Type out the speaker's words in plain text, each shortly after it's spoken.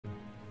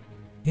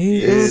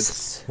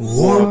It's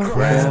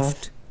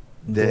Warcraft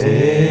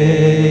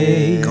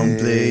Day. Come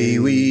play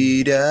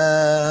with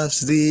us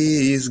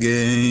this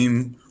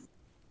game.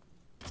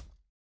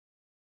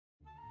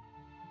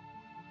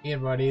 Hey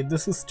everybody,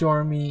 this is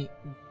Stormy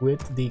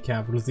with the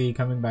capital Z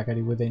coming back at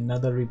you with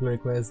another replay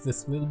request.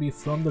 This will be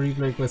from the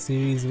replay request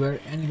series where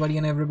anybody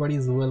and everybody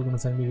is welcome to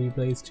send me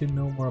replays. To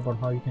know more about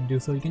how you can do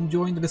so, you can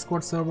join the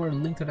Discord server,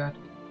 link to that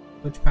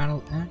Twitch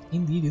panel and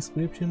in the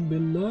description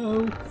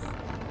below.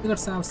 We got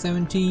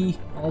SaV70,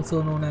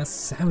 also known as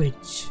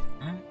Savage,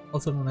 and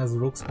also known as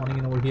Rogue spawning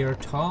in over here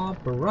top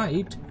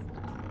right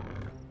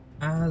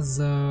as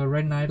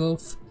Red Night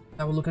Elf.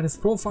 Have a look at his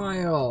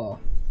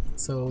profile.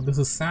 So this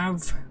is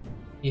Sav.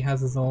 He has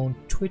his own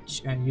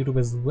Twitch and YouTube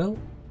as well.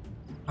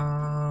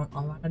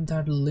 I'll add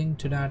that link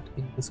to that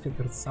in the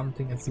description or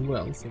something as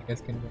well, so you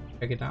guys can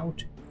check it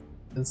out.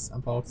 It's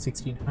about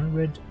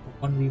 1600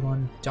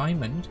 1v1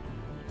 diamond.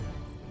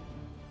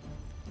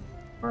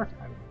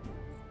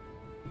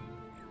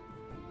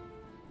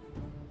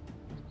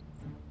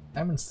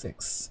 Diamond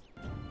 6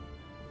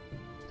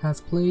 has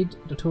played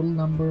the total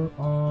number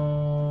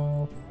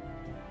of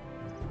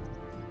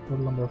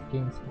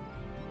games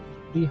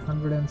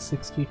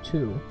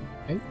 362.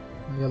 Okay,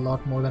 a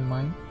lot more than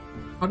mine.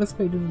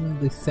 Participated in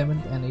the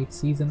 7th and 8th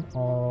season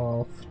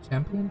of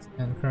Champions,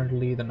 and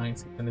currently the 9th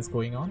season is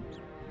going on.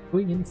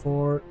 Going in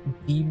for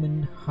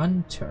Demon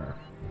Hunter.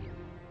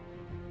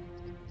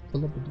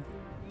 Pull up the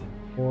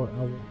for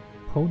our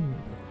opponent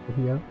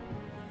over here.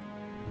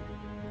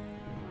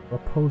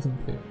 Opposing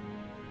player.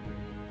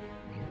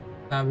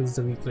 Sav is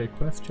the replay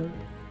requester.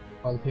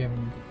 Call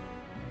him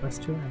the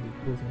requester and the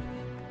opposing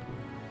player.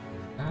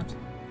 That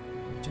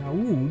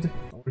Jaood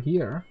over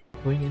here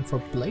going in for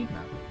Blade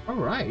Map.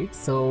 Alright,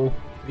 so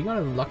we got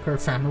a Lucker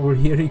fan over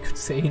here, you could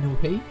say, in a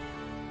way.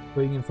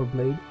 Going in for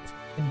Blade.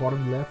 In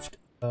bottom left,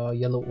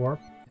 yellow orb.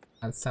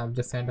 And Sav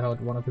just sent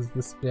out one of his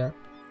wisps there.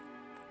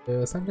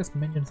 Sav just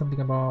mentioned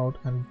something about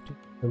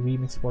the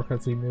remix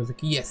Warcraft 3 music.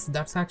 Yes,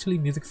 that's actually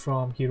music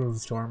from Heroes of the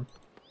Storm.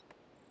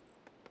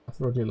 I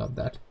really love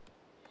that.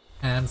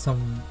 And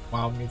some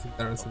WoW music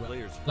there as well.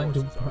 Plan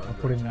to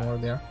put in more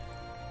there.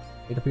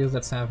 It appears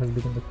that Sav has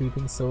begun the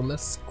creeping, so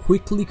let's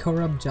quickly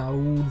cover up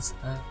Jaood's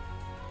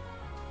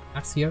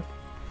stats here.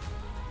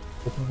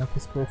 Opening up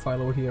his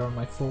profile over here on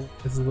my phone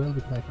as well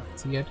because I can't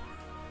see it.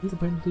 He's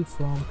apparently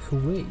from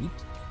Kuwait.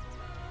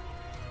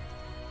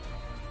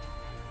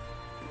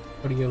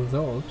 30 years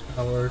old.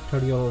 Our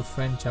 30-year-old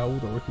friend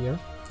Jaood over here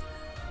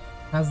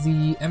has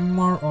the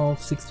MMR of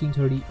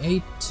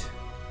 1638,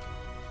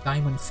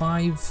 Diamond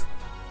 5,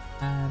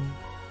 and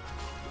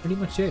pretty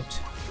much it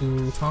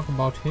to talk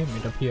about him.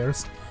 It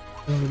appears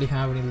I don't really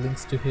have any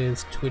links to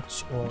his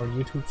Twitch or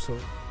YouTube, so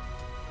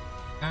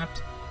that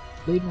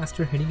Blade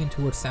Master heading in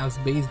towards Sav's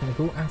base, gonna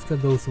go after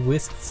those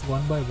wisps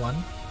one by one.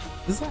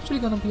 This is actually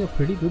gonna be a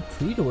pretty good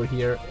treat over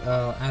here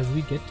as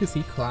we get to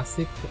see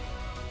classic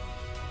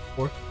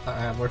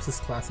versus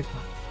classic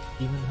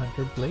Demon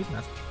Hunter Blade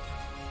Master.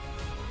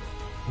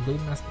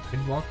 Blade Master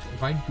walked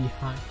right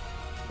behind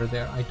her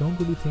there. I don't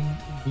really think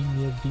being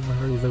near Demon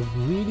Hunter is a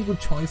really good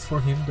choice for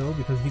him though,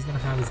 because he's gonna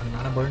have his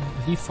mana burn,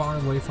 be far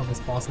away from as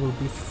possible,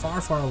 be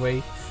far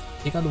away,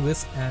 take out the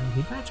wisp, and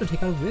he managed to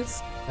take out a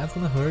wisp. That's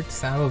gonna hurt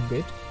Sav a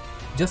bit.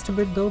 Just a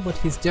bit though, but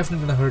he's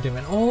definitely gonna hurt him.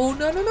 And oh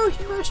no,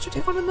 he managed to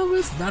take out another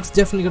wisp. That's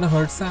definitely gonna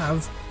hurt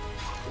Sav.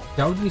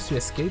 Jaood needs to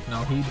escape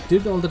now. He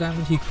did all the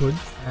damage he could,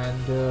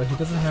 and he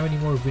doesn't have any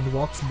more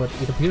windwalks, but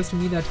it appears to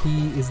me that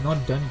he is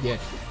not done yet.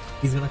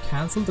 He's gonna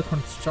cancel the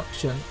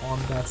construction on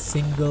that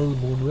single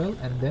moonwell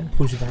and then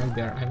push back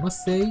there. I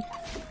must say,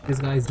 this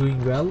guy is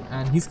doing well,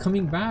 and he's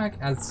coming back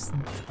as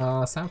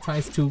Sav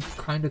tries to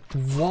kind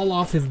of wall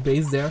off his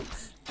base there,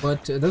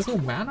 but there's no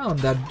mana on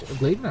that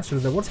Blade Master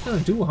there. What's he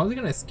gonna do? How's he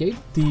gonna escape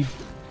the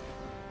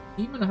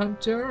Demon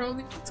Hunter? How's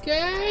he gonna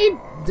escape?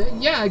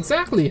 Yeah,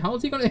 exactly.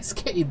 How's he gonna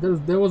escape?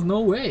 There was no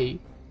way.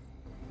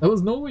 There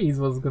was no way he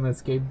was gonna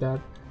escape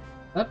that.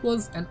 That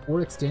was an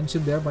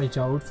overextension there by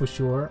Jaood for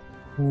sure,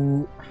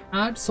 who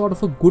had sort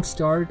of a good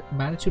start,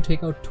 managed to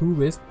take out 2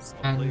 wisps,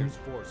 and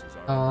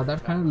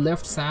that kind of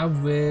left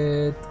Sav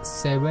with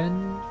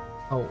 7.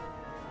 Oh,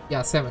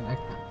 yeah, 7.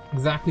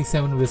 Exactly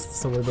 7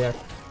 wisps over there.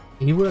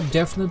 He would have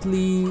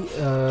definitely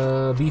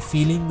be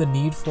feeling the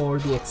need for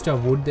the extra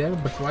wood there,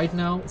 but right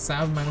now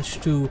Sav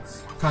managed to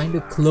kind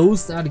of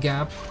close that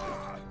gap,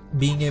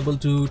 being able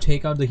to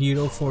take out the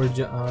hero for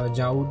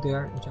Jaood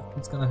there.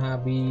 Jaood's gonna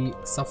be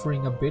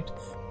suffering a bit,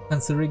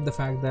 considering the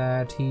fact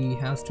that he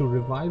has to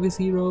revive his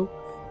hero,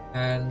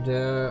 and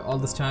all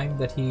this time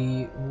that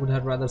he would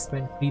have rather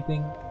spent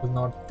creeping was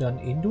not done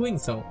in doing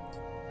so.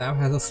 Sav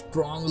has a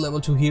strong level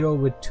 2 hero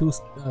with 2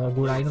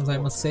 good items, I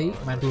must say,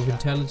 Mantle of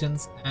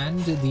Intelligence and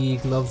the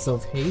Gloves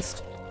of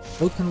Haste.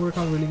 Both can work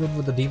out really good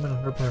with the Demon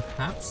Hunter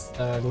perhaps.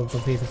 Gloves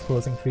of Haste of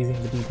course increasing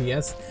the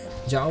DPS.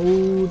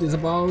 Jaood is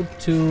about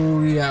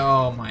to... yeah,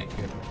 oh my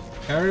goodness.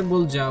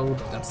 Terrible Jaood,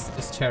 that's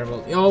just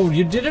terrible. Oh,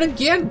 you did it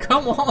again,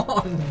 come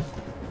on!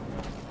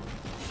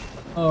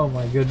 Oh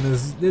my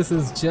goodness, this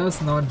is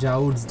just not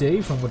Jaood's day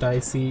from what I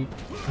see.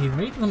 He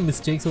made some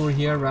mistakes over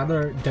here,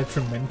 rather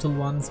detrimental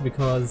ones,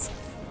 because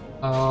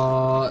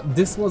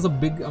this was a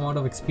big amount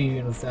of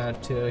experience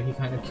that he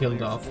kind of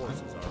killed off.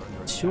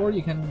 Sure,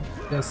 you can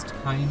just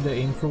kind of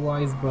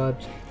improvise, but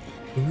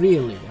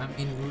really, I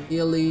mean,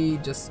 really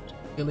just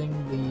killing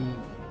the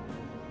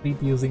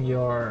creep using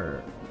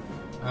your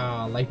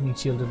lightning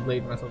shielded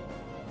blade method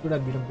should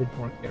have been a bit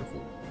more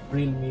careful.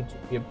 Really need to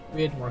be a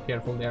bit more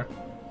careful there.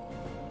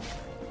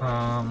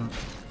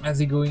 As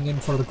he going in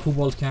for the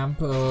Cobalt camp,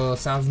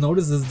 SaV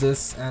notices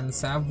this, and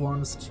SaV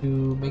wants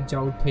to make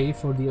Jaood pay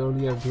for the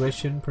earlier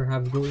aggression,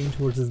 perhaps go in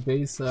towards his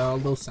base,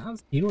 although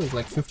SaV's hero is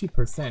like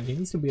 50%. He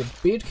needs to be a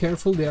bit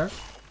careful there.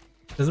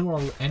 Doesn't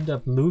want to end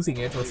up losing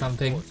it or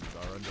something,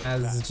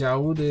 as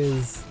Jaood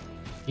is...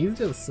 he's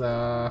just...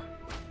 they're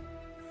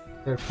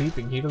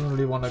creeping. He doesn't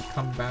really want to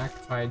come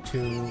back, try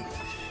to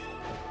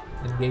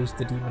engage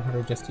the Demon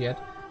Hunter just yet.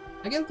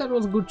 I guess that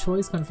was a good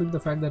choice considering the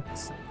fact that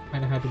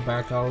kind of had to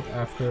back out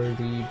after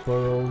the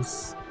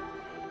burrows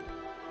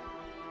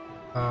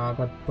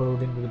got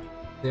burrowed into the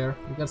there.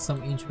 We got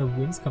some Ancient of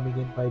Winds coming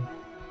in by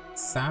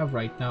SaV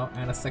right now,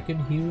 and a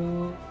second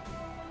hero.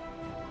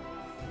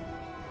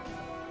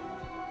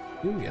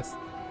 Curious.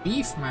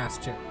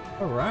 Beefmaster.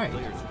 Alright.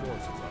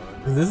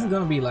 This is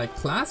gonna be like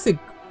classic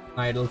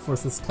idol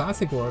versus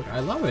classic orc. I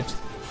love it.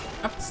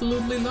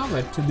 Absolutely love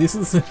it. This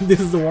is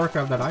the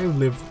Warcraft that I've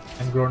lived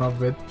and grown up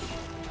with.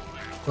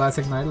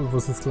 Classic Idol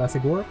versus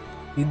classic orc.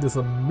 Seen this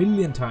a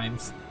million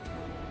times.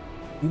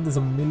 And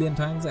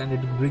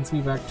it brings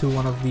me back to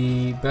one of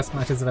the best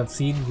matches that I've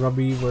seen,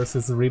 Grubby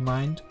versus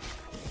Remind.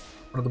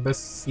 One of the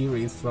best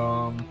series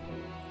from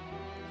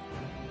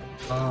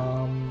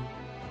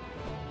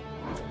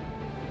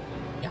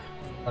yeah,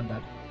 got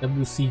that.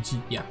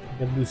 WCG, yeah,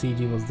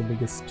 WCG was the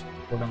biggest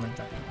tournament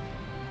that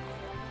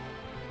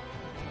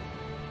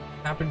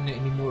happened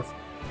anymore.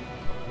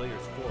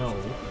 No.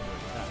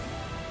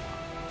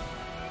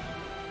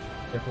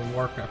 For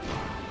Warcraft.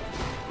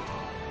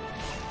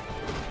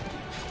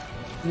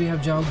 We have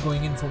Jaood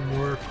going in for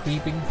more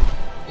creeping.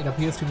 It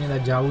appears to me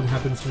that Jaood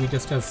happens to be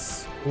just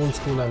as old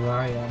school as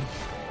I am.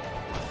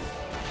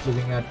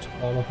 Looking at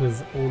all of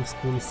his old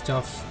school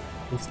stuff,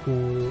 old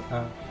school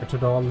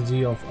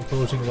methodology of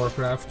approaching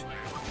Warcraft.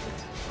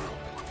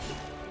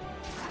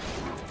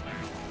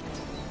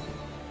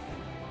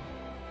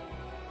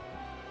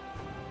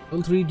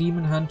 Level 3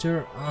 Demon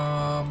Hunter,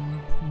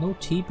 no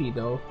TP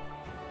though.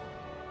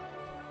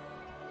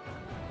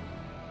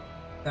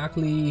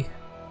 Exactly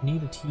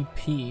need a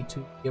TP to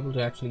be able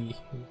to actually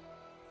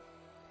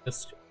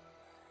just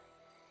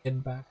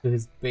get back to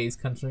his base,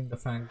 considering the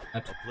fact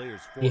that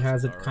he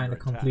has it kind of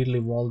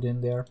completely walled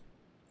in there.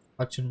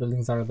 Production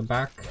buildings are at the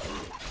back.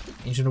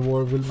 Ancient of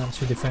War will manage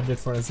to defend it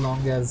for as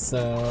long as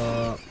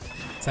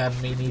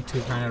SaV may need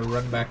to kind of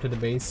run back to the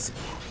base.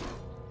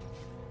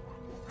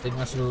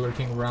 Remaster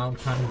lurking around,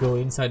 can't go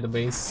inside the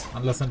base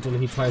unless until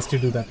he tries to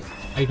do that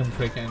item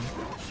trick, and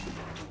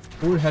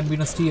would had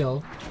been a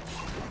steal.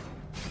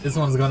 This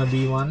one's gonna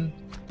be one.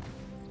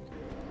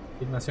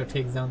 Remaster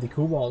takes down the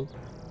Cobalt.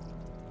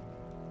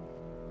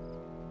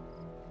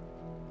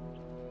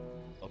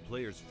 A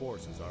player's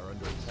forces are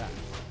under attack.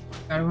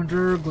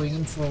 Skyhunter going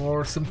in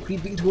for some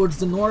creeping towards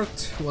the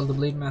north, while the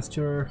Blade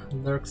Master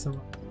lurks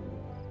around.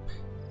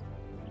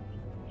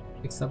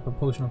 Picks up a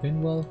potion of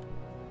Invul.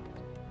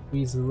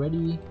 He's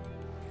ready.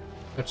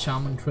 Got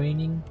Shaman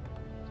training.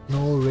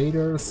 No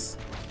raiders.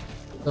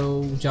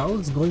 So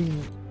Jaood's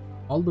going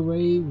all the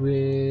way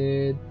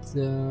with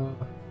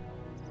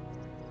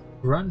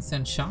grunts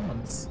and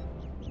shamans.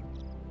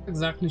 Not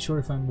exactly sure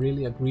if I'm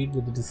really agreed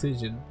with the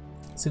decision,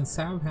 since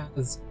SaV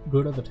has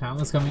good of the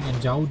talents coming and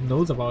Jaood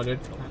knows about it,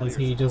 as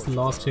he just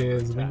lost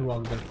his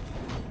Windwalker.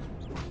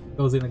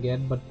 Goes in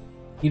again, but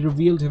he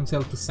revealed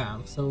himself to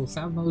SaV, so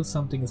SaV knows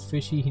something is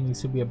fishy. He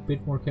needs to be a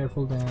bit more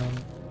careful than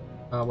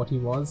what he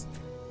was.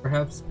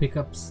 Perhaps pick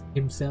up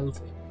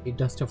himself a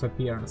Dust of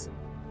Appearance.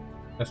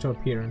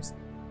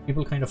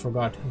 People kind of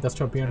forgot Dust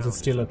of Appearance is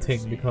still a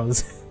thing,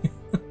 because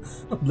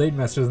Blade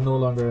Master is no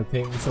longer a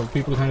thing, so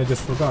people kind of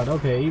just forgot,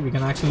 okay, we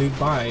can actually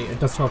buy a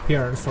Dust of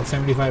Appearance for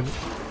 75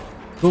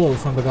 gold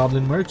from the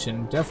Goblin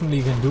Merchant. Definitely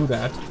you can do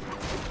that.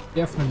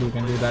 Definitely you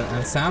can do that,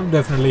 and SaV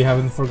definitely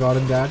haven't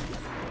forgotten that,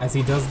 as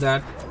he does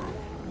that,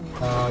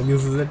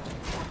 uses it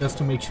just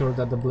to make sure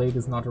that the blade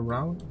is not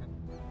around.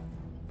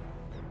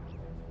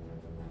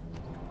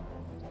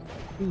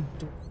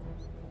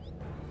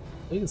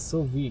 Blade is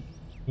so weak.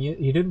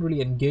 He didn't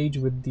really engage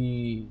with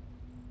the...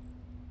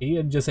 He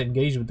had just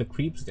engaged with the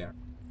creeps there.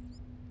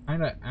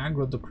 Kinda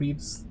aggroed the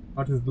creeps,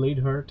 got his blade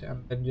hurt,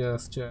 and then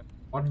just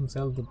fought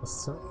himself with the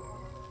sword.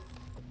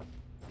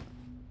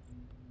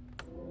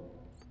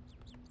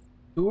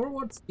 Sure,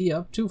 what's he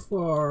up to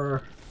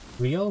for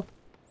real?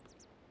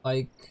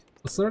 Like,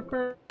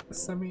 Berserker,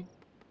 semi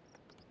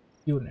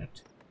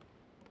unit.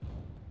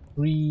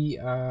 3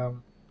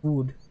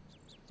 food.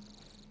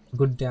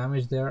 Good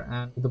damage there,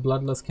 and the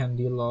Bloodlust can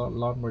deal a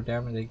lot more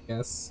damage, I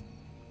guess.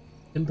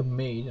 Kill the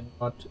mage and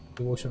got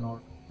Devotion or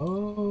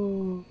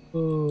Oh,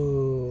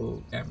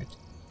 damn it.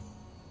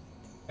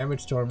 Damn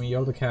it, Stormy,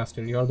 you're the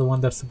caster. You're the one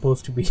that's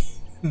supposed to be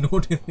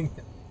noticing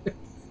it.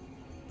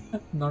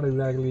 Not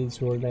exactly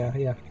sure there.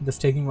 Yeah,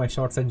 just taking my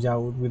shots at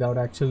Jaood without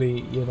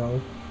actually, you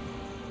know,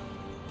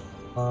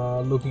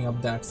 looking up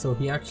that. So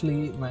he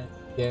actually might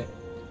get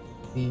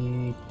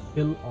the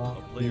kill on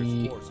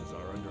the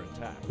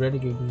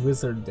Renegade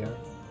Wizard there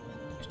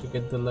to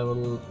get the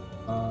level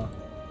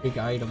big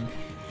item.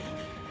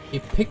 He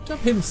picked up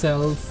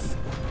himself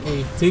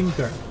a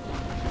Tinker.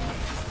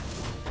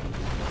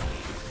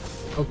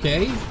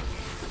 Okay,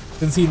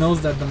 since he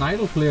knows that the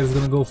Nidal player is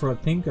gonna go for a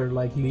Tinker,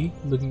 likely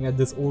looking at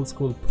this old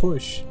school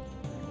push.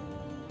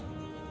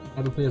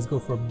 Nidal players go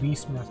for a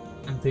Beastmaster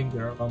and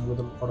Tinker along with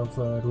a lot of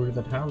Root of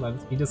the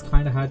Talents. He just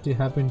kind of had to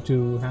happen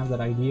to have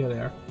that idea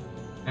there,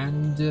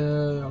 and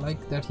I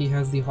like that he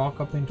has the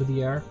Hawk up into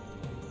the air.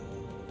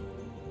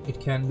 It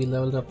can be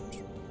leveled up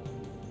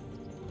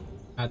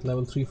at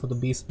level 3 for the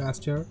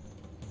Beastmaster.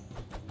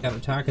 Can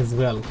attack as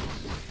well.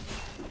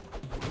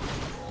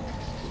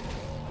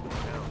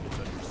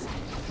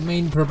 The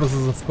main purpose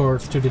is, of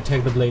course, to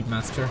detect the Blade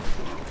Master.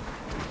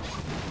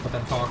 But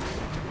that Hawk,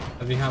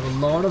 as we have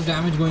a lot of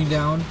damage going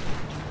down.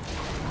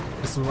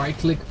 Just right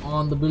click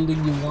on the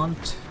building you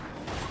want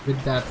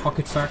with that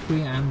Pocket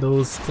Factory, and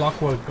those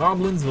Clockwork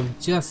Goblins will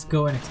just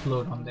go and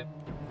explode on them.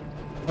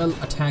 Well,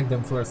 attack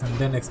them first and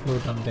then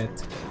explode on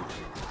death.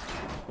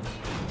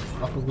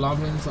 Clockwork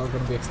Goblins are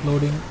going to be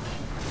exploding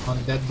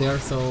on death there,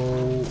 so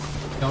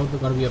Jaood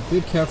got to be a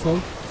bit careful.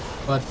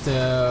 But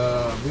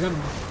we got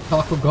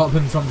Clockwork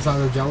Goblins from the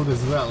side of Jaood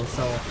as well,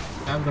 so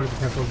I've got to be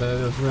careful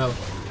there as well.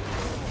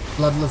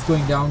 Bloodlust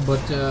going down, but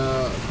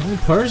can we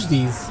purge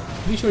these?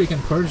 Pretty sure you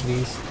can purge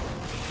these.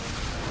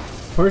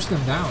 Purge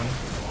them down.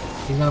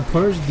 He's gonna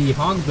purge the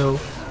Hog though.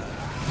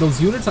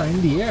 Those units are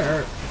in the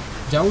air.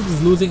 Jaood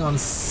is losing on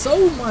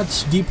so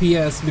much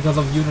DPS because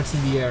of units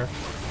in the air.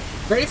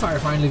 Fairy Fire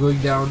finally going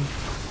down.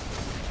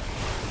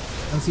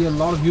 I see a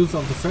lot of use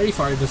of the Fairy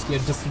Fire just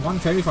yet. Just one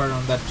Fairy Fire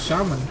on that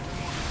Shaman.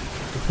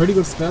 A pretty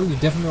good spell. You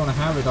definitely want to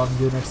have it on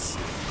units.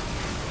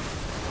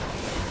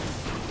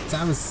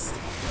 Sam is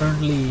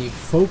currently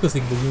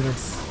focusing the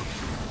units.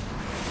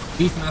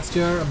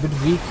 Beastmaster a bit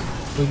weak.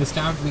 Going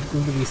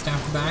to be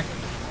stabbed back.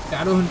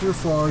 Shadowhunter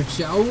for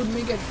Jaood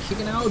may get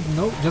kicked out.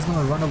 Nope, just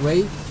gonna run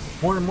away.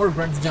 More and more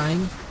grunts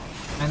dying,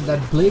 and that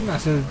Blade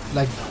Master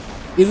like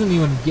isn't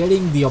even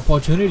getting the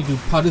opportunity to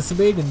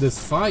participate in this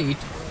fight.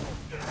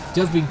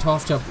 Just being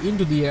tossed up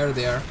into the air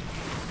there.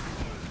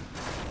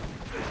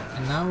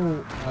 And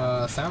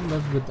now Sam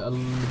left with a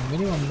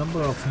minimum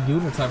number of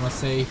units, I must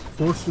say,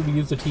 forced to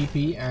use the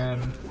TP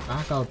and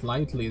back out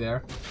lightly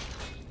there.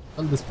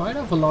 Well, despite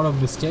of a lot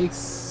of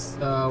mistakes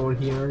over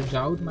here,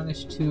 Jaood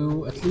managed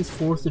to at least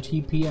force the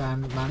TP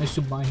and managed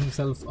to buy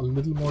himself a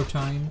little more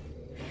time.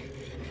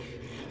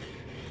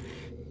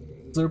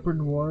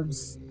 Serpent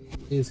Wards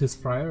is his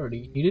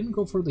priority. He didn't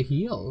go for the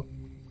heal.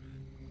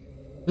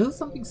 This is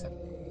something sad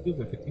if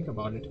you think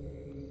about it.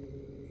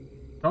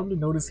 Probably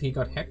noticed he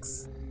got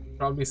Hex.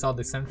 Probably saw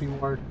the Sentry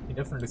Ward. He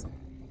definitely saw.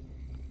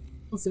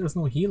 Since there's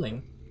no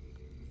healing,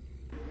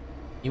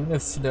 even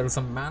if there's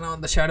some mana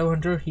on the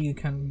Shadowhunter, he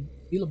can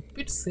feel a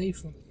bit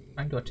safe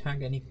trying to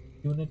attack any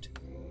unit.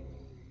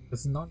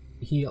 It's not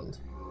healed.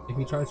 If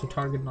he tries to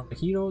target not the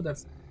hero,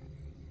 that's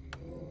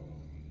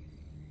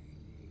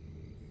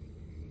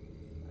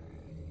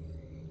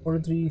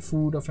 43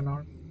 food of an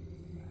arm.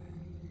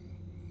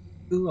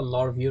 This is a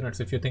lot of units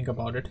if you think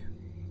about it.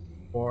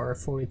 For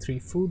 43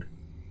 food,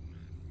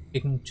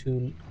 taking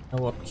to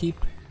no upkeep,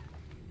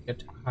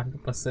 get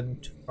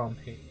 100% from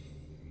him.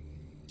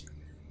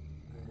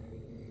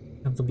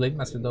 Comes the Blade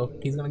Master though.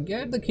 He's gonna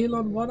get the kill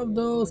on one of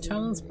those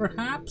channels,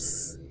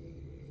 perhaps.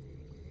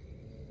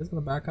 He's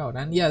gonna back out,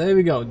 and yeah, there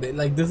we go.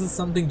 Like, this is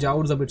something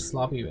Jaood's a bit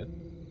sloppy with.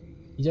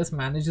 He just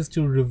manages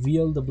to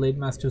reveal the Blade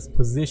Master's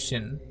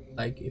position.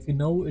 Like, if you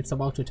know it's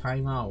about to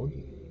time out,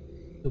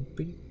 to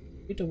be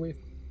a bit away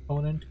from the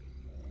opponent,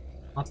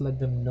 not let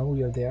them know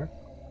you're there.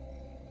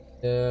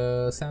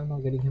 Sam now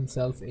getting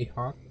himself a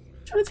Hawk.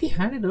 Not sure if he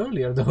had it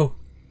earlier though.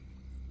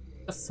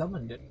 Just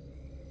summoned it.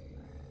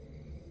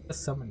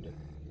 Just summoned it.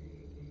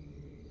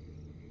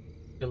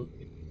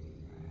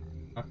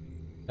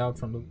 Out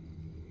from the.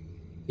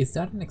 Is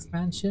that an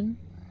expansion?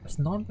 It's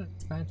not an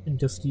expansion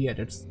just yet.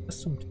 It's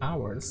just some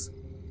towers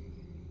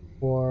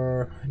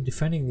for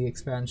defending the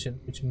expansion,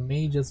 which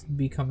may just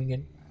be coming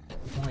in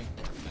at the point.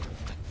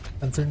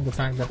 Considering the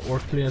fact that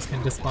Orc players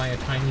can just buy a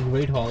tiny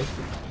Great Hall,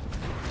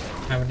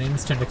 have an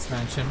instant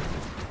expansion.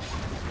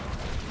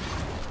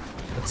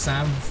 But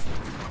Sam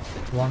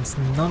wants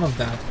none of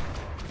that,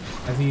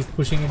 as he's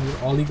pushing in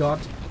with all he got.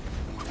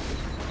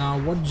 Now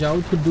what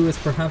Jaood could do is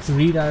perhaps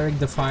redirect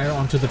the fire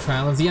onto the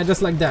Talons. Yeah,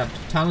 just like that.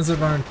 Talons are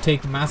going to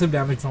take massive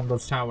damage from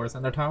those towers,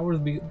 and the towers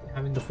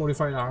having the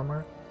fortified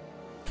armor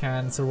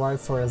can survive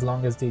for as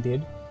long as they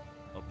did.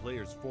 A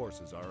player's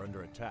forces are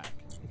under attack.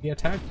 He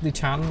attacked the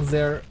Talons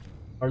there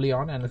early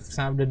on, and if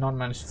Sam did not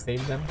manage to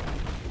save them,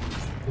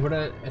 he would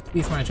have at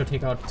least managed to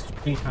take out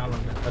 3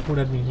 Talons. That would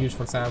have been huge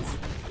for Sav.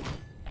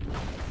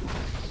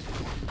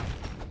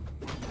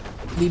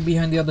 Leave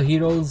behind the other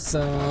heroes.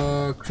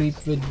 Creep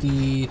with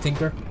the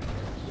Tinker.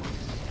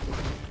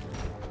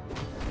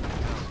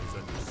 Is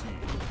under siege.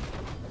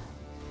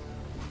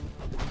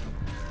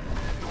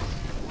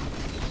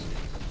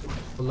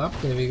 Pull up.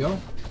 There we go.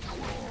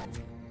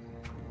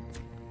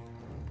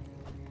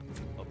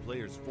 A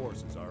player's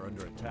forces are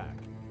under attack.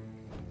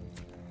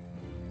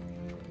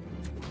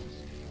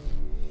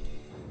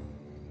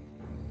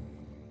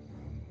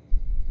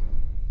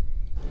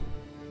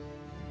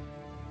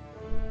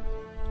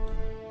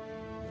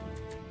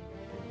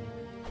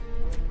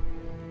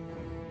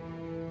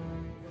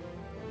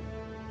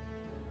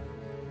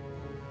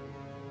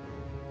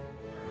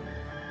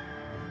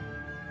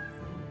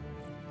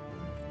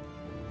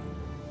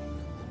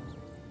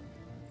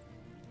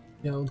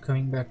 Jaood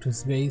coming back to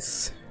his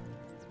base.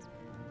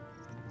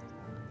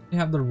 We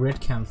have the red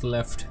camp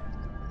left,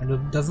 and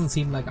it doesn't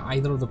seem like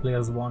either of the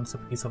players wants a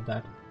piece of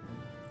that.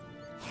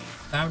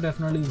 SaV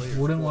definitely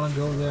wouldn't want to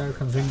go there,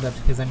 considering that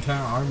his entire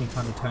army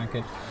can't attack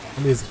it.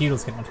 Only his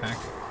heroes can attack.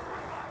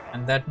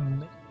 And that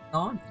may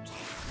not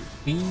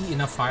be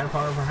enough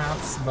firepower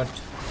perhaps, but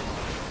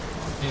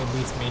it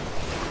beats me.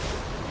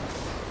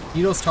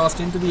 Heroes tossed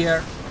into the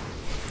air.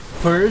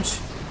 Purge.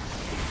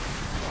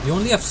 You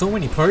only have so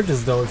many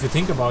purges though, if you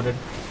think about it.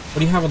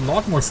 But you have a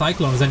lot more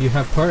cyclones than you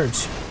have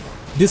purge.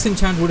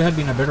 Disenchant would have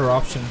been a better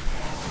option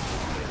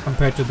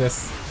compared to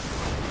this.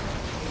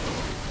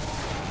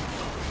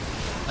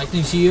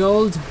 Lightning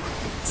shield.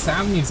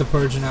 SaV needs a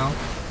purge now.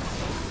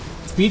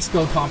 Speed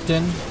spell popped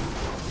in.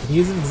 But he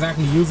isn't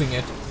exactly using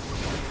it.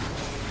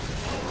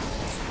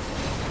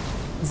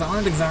 These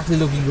aren't exactly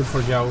looking good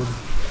for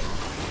Jaood.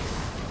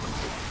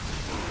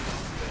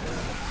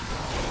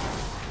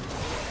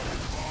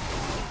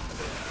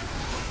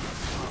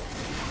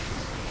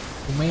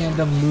 He may end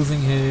up losing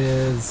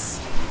his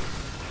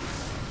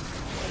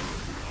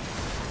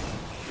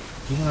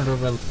Demon Hunter.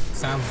 Well,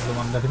 SaV's the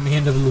one that may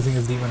end up losing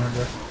his Demon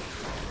Hunter.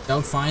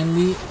 Jaood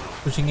finally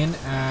pushing in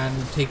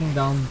and taking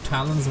down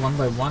Talons one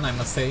by one, I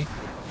must say.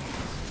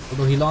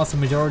 Although he lost the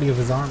majority of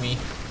his army.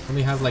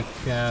 Only has like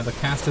the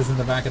casters in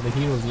the back and the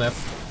heroes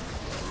left.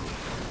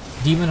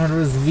 Demon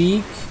Hunter is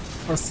weak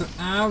for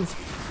SaV.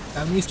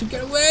 SaV needs to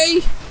get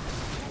away!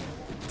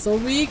 So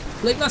weak.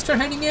 Blademaster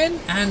heading in,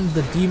 and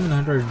the Demon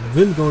Hunter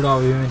will go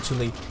down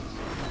eventually.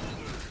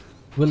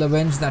 Will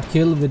avenge that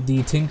kill with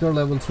the Tinker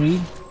level 3.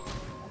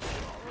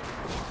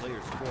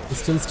 He's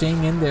still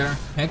staying in there.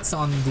 Hex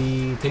on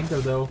the Tinker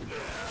though.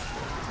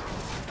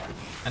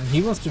 And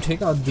he wants to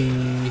take out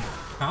the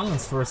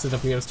Talons first, it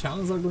appears.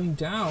 Talons are going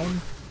down.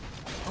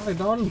 Not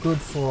at all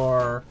good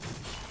for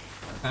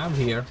SaV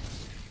here.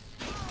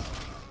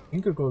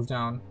 Tinker goes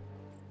down.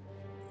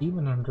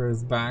 Demon Hunter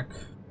is back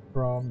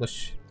from the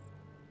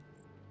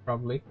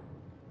probably.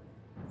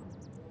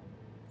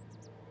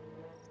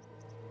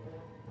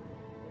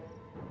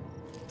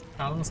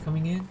 Talons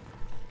coming in.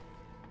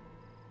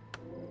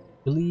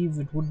 Believe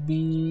it would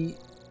be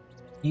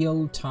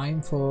ideal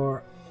time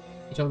for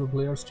each of the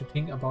players to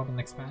think about an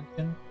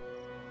expansion.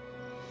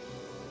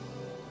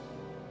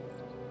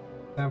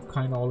 I've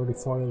kind of already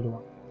foiled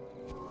one.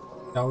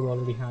 Jaood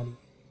already had it.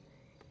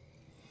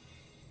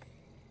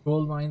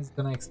 Gold mine's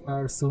gonna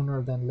expire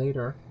sooner than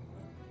later.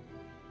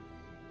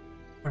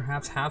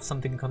 Perhaps have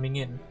something coming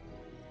in.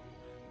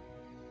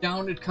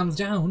 Down it comes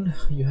down.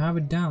 You have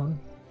it down.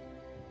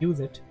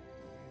 Use it.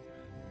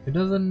 If it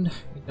doesn't,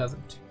 it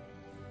doesn't.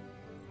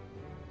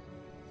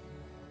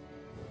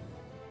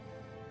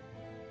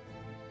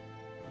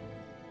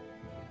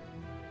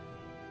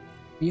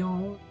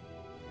 Beyond.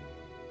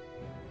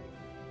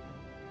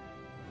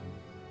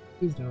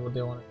 Please don't know what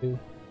they want to do.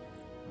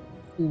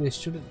 They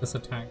shouldn't just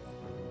attack.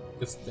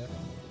 Just there.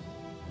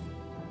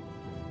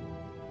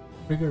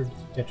 Triggered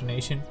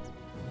detonation.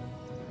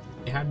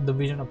 They had the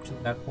vision up to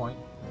that point.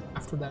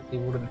 After that, they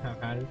wouldn't have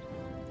had it.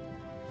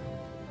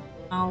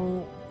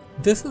 Now,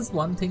 this is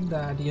one thing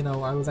that, you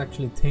know, I was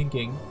actually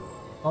thinking.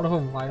 Sort of a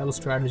wild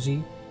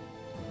strategy.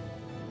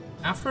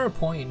 After a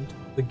point,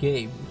 the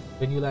game,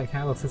 when you like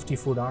have a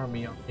 50-foot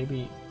army, or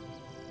maybe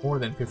more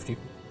than 50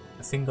 foot,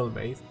 a single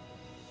base,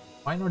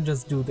 why not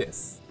just do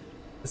this?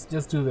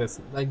 Just do this.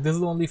 Like, this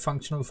is only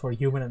functional for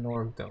human and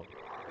orc though.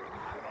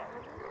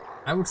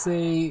 I would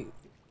say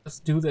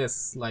just do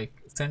this, like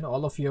send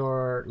all of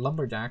your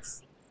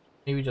lumberjacks,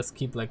 maybe just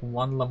keep like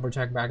one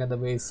lumberjack back at the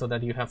base so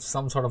that you have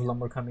some sort of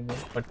lumber coming in.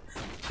 But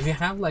if you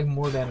have like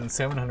more than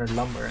 700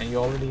 lumber and you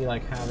already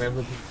like have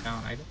everything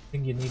down, I don't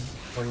think you need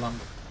more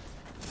lumber.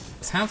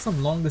 Just have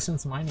some long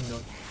distance mining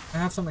though.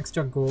 Have some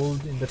extra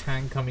gold in the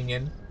tank coming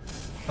in,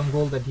 some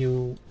gold that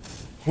you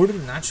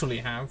wouldn't naturally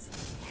have,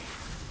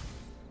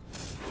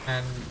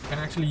 and can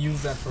actually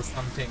use that for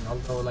something.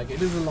 Although like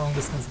it is a long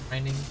distance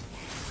mining,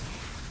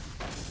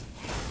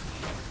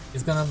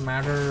 it's gonna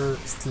matter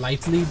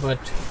slightly, but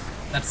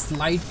that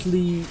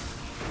slightly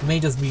may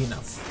just be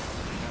enough.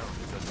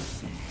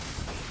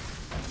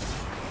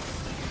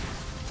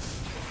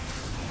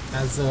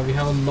 As we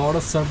have a lot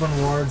of serpent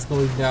wards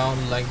going down,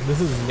 like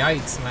this is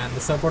yikes, man. The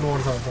serpent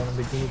wards are going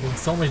to be doing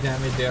so much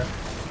damage there.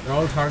 They're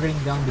all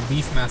targeting down the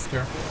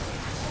Beefmaster.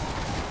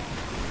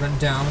 Run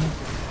down.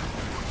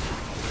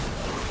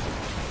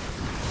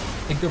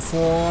 Tinker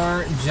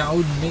for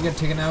Jaood may get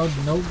taken out.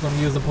 Nope, gonna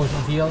use the potion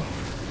of heal.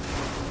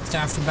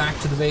 Staff to back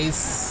to the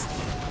base.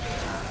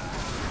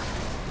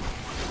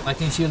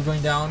 Lightning shield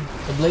going down.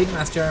 The Blade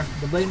Master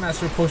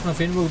potion of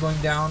invul going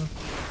down.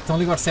 It's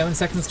only got 7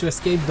 seconds to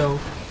escape though.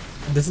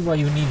 And this is why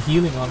you need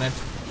healing on it.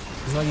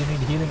 This is why you need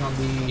healing on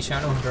the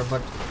Shadow Hunter,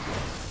 but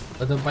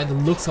by the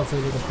looks of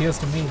it, it appears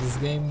to me this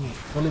game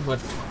slowly but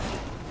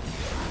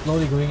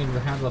slowly going into the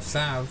hands of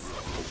SaV.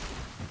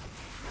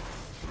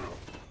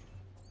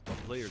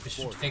 We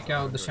should take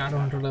out the Shadow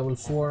Hunter level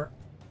 4.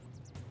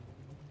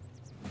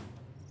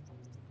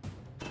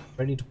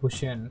 Ready to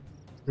push in.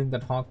 Bring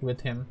that Hawk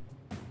with him.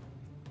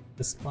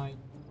 Despite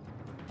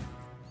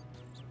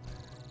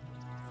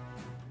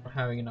not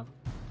having enough.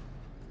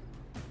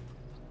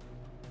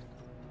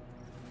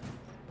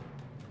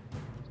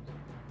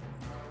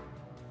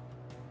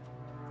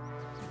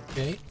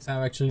 Okay,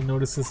 SaV actually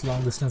notices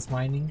long distance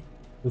mining.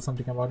 Do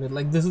something about it.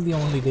 Like, this is the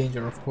only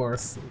danger, of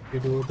course, if you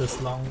do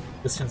this long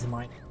distance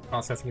mining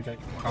process, which I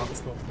can't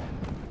scope.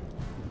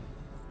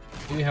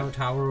 Maybe have a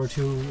tower or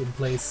two in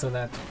place so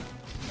that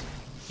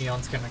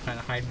Neons can kind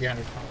of hide behind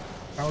a tower.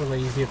 Towers are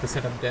easier to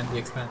set up than the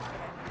expansion.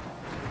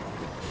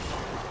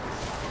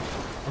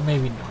 Or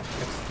maybe not.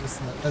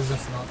 Let's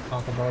just not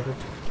talk about it.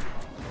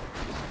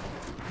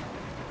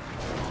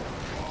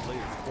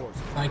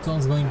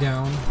 Cyclone's going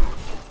down.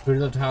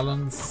 Riddle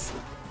Talons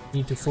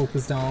need to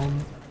focus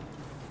down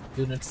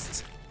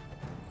units.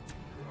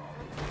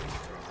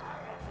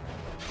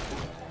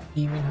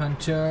 Demon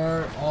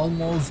Hunter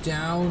almost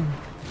down.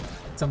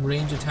 Some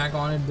range attack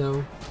on it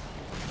though.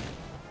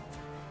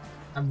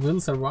 And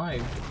will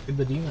survive with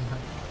the Demon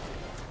Hunter.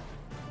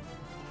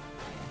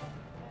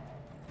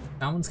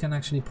 Diamonds can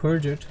actually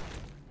purge it.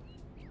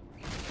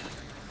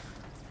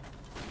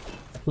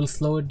 That will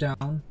slow it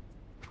down.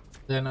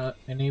 Then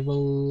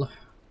enable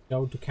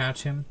Jaood to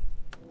catch him.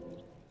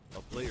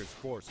 A player's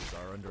forces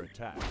are under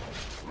attack.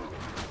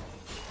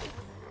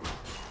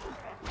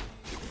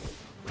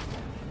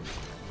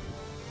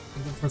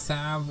 For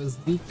SaV is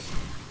weak.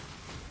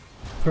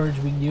 Purge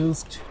being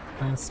used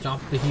and stop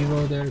the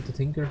hero there, the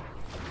Tinker.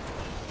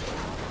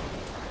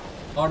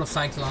 Lot of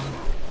Cyclone.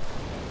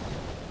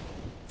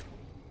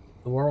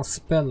 The war of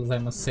spells, I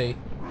must say.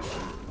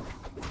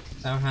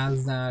 SaV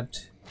has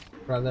that,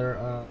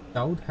 rather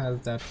Jaood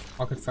has that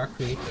pocket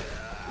factory.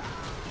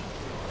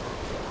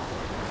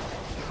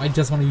 I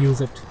just want to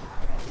use it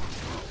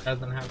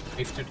rather than have to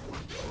waste it.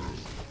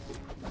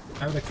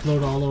 I would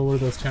explode all over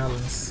those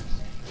talons.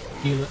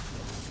 Deal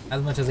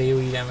as much as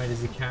AoE damage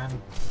as you can.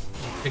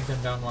 Take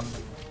them down one by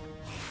one.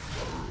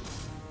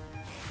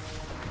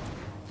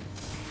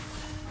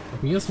 It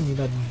appears to me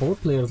that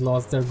both players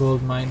lost their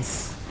gold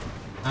mines.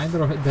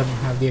 Neither of them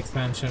have the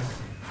expansion.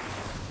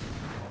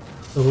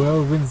 So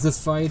whoever wins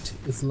this fight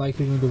is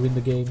likely going to win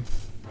the game.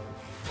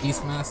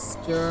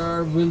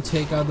 Beastmaster will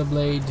take out the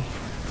blade.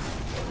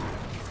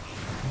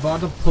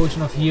 Bought a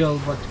potion of heal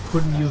but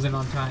couldn't use it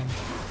on time.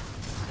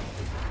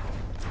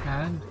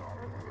 And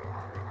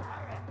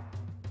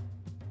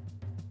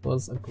it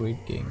was a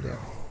great game there.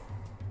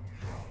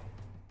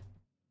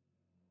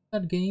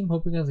 That game,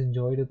 hope you guys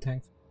enjoyed it.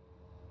 Thanks.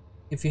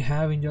 If you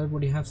have enjoyed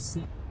what you have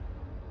seen,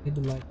 hit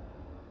the like.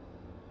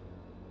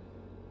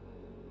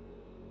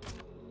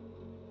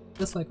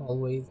 Just like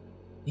always,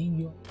 seeing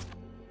you.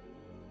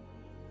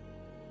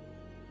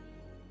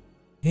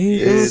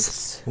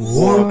 It's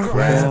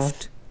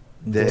Warcraft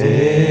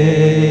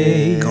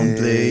Day. Come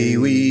play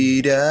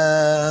with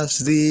us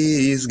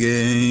this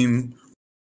game.